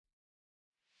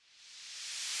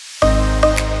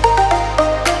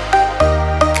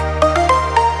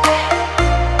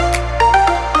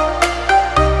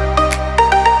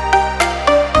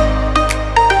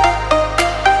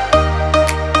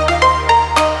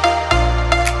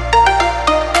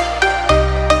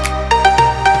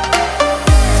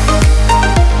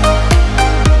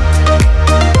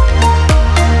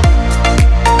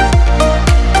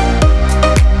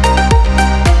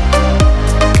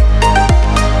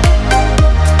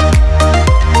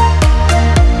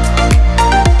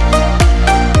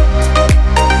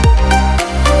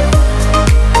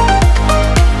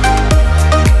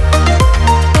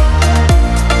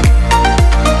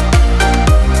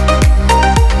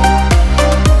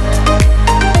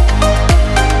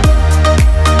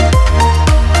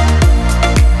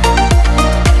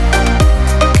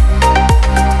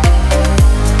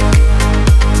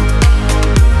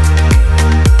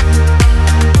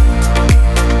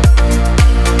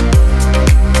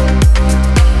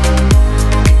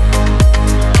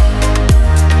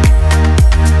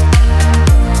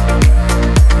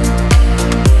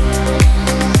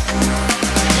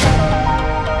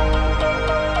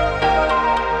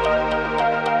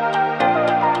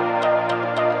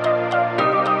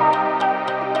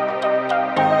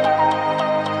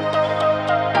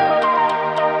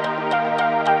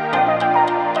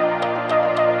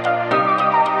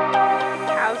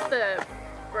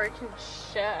broken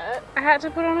shirt. I had to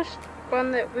put on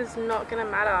one that was not gonna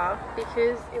matter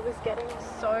because it was getting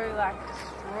so like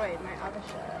destroyed, my other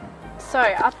shirt. So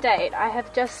update, I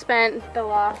have just spent the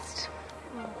last,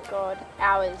 oh god,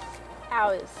 hours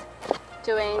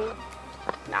doing,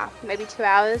 maybe 2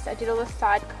 hours. I did all the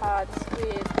side cards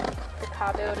with the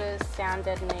car builders, sound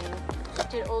deadening,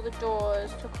 did all the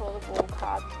doors, took all the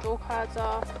door cards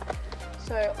off.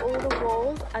 So all the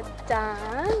walls are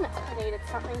done. I needed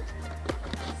something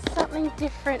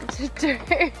different to do.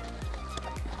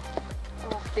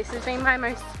 Oh, this has been my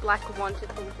most like wanted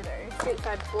thing to do since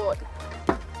I bought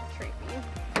Troopy.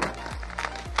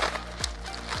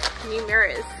 New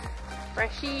mirrors,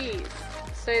 freshies.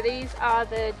 So these are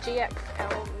the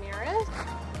GXL mirrors.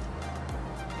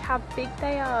 How big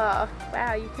they are.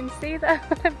 Wow, you can see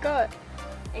that I've got.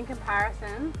 In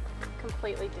comparison,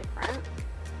 completely different.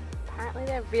 Apparently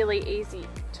they're really easy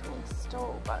to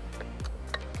install, but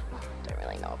I don't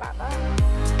really know about that.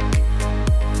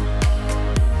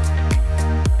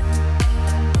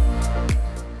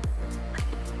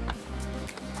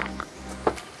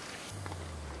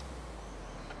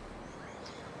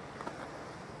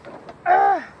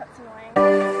 That's annoying.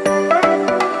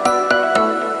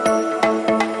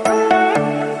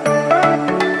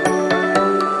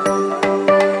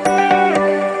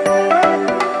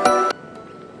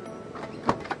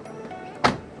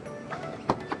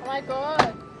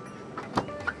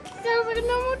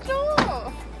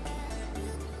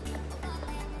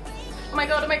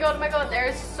 Oh my god, there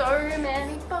are so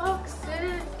many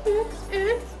boxes.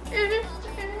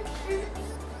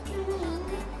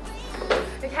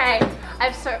 Okay,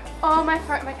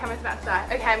 my camera's about to die.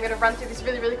 Okay, I'm gonna run through this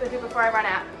really quickly before I run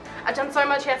out. I've done so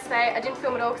much yesterday, I didn't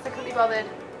film it all because I couldn't be bothered.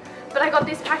 But I got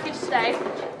this package today.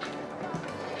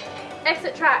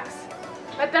 Exit tracks.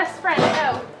 My best friend,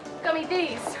 Elle, got me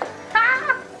these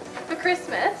for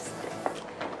Christmas.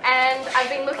 And I've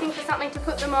been looking for something to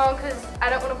put them on because I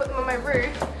don't want to put them on my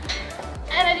roof.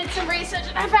 And I did some research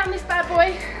and I found this bad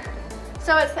boy.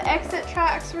 So it's the Exit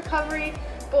Tracks Recovery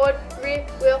Board Rear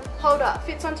Wheel Holder.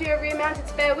 Fits onto your rear mounted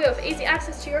spare wheel for easy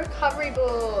access to your recovery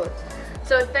board.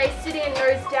 So if they sit in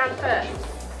nose down first.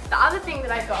 The other thing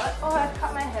that I got, oh I've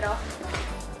cut my head off,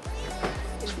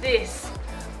 is this.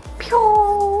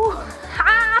 Pew!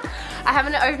 I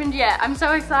haven't opened yet. I'm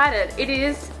so excited. It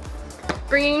is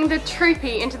bringing the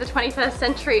Troopy into the 21st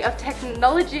century of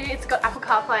technology. It's got Apple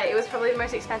CarPlay. It was probably the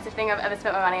most expensive thing I've ever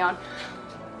spent my money on.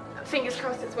 Fingers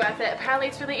crossed it's worth it. Apparently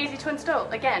it's really easy to install.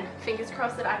 Again, fingers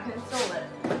crossed that I can install it.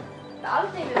 The other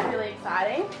thing that's really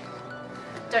exciting,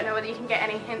 don't know whether you can get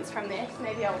any hints from this,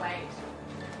 maybe I'll wait.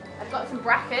 I've got some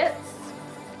brackets.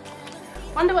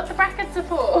 Wonder what the brackets are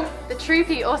for. The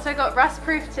Troopy also got rust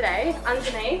proof today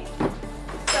underneath.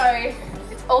 So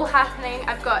it's all happening.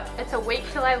 It's a week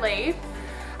till I leave.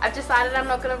 I've decided I'm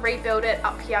not going to rebuild it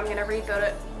up here. I'm going to rebuild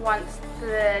it once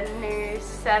the new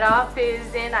setup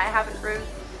is in. I haven't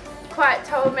quite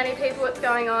told many people what's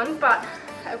going on, but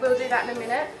I will do that in a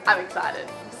minute. I'm excited.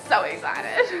 So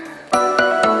excited.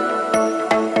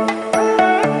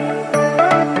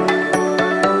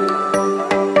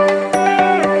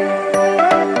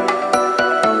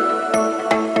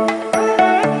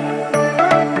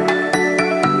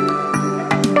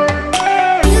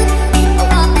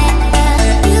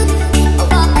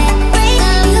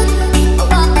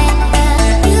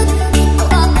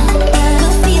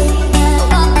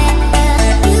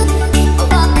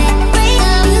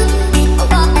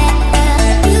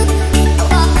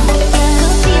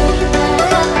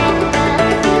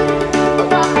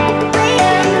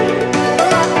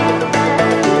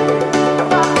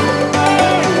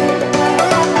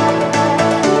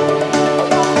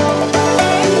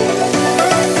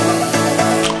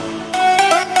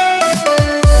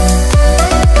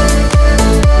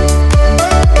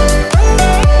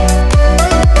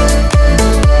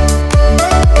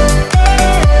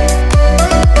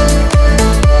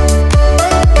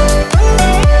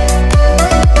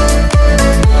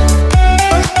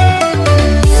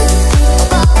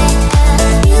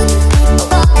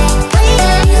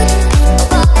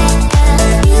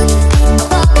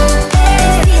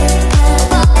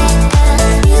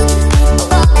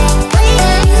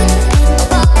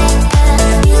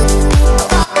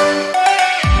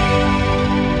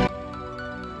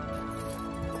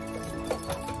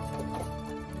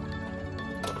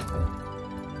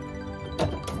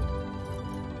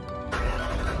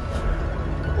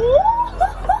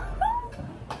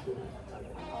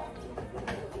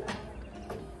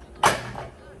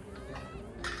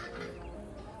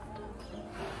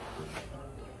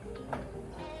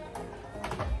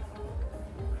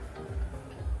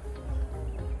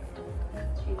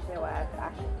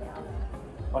 bash it down.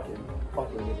 I can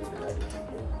get it ready.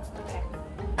 Okay.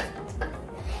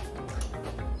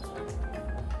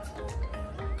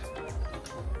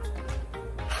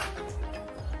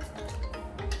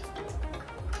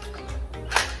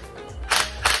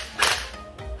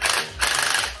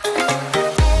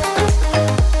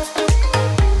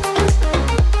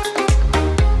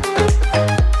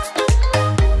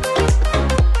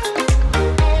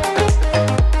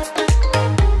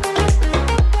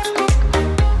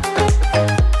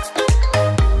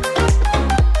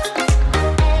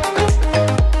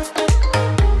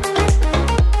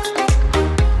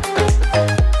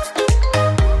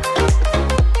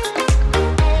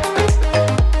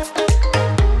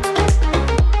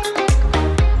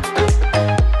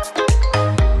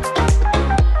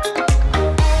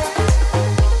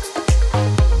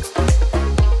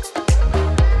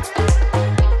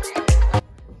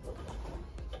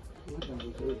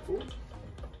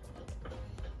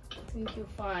 I think you'll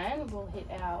find we'll hit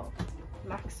our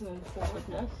maximum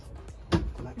forwardness.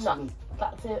 Maximum, No,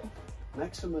 that's it.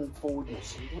 maximum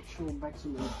forwardness. I'm not sure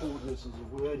maximum forwardness is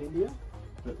a word in here,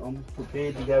 but I'm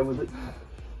prepared to go with it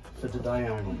for today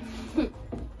only.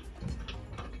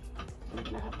 I'm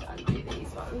gonna have to undo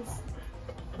these ones.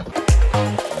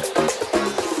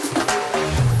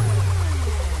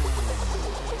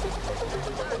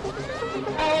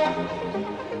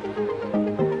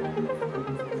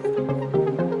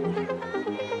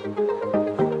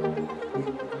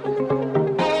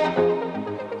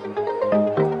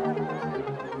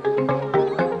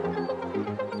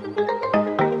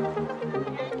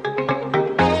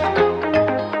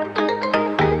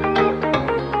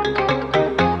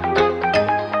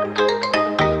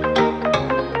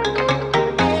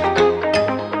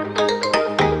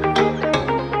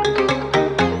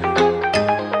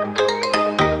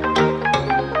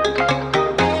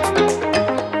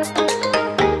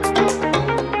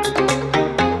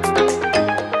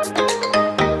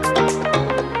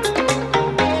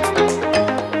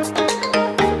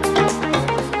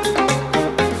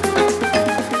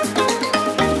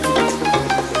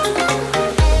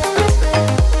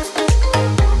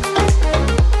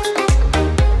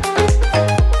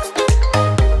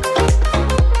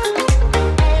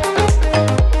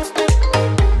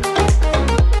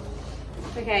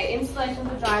 Okay, installation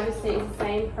of the driver's seat is the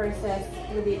same process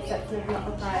with the exception of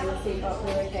not requiring the seatbelt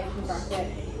relocation bracket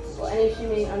or any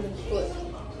shimmying underfoot.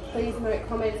 Please note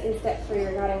comments in step 3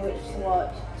 regarding which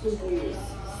slot to use.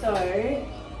 So,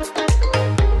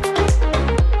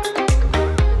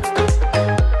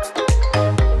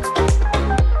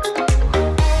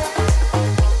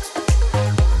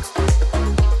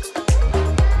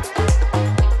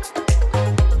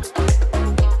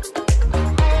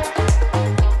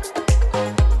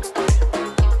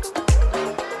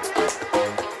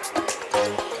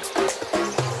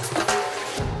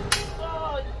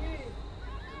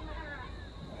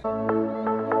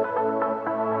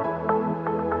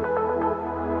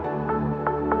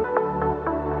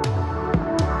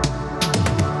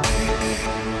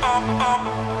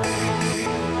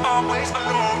 always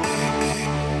alone.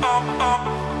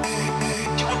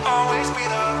 You will always be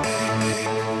there.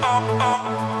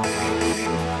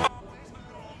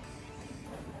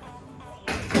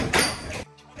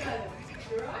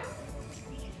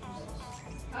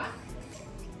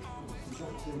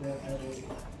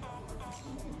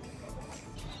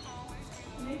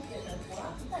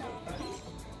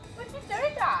 what'd you do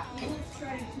that? You went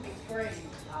straight into the screen.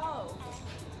 Oh.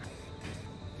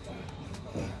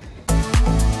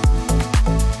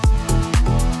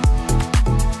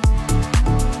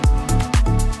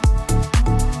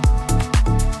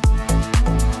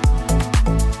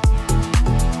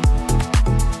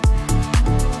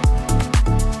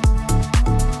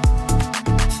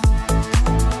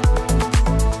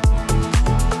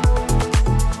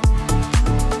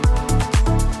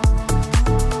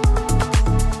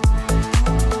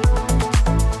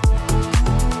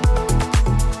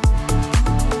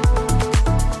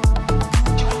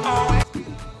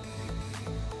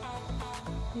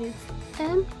 It's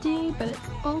empty, but it's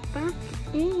all back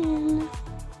in.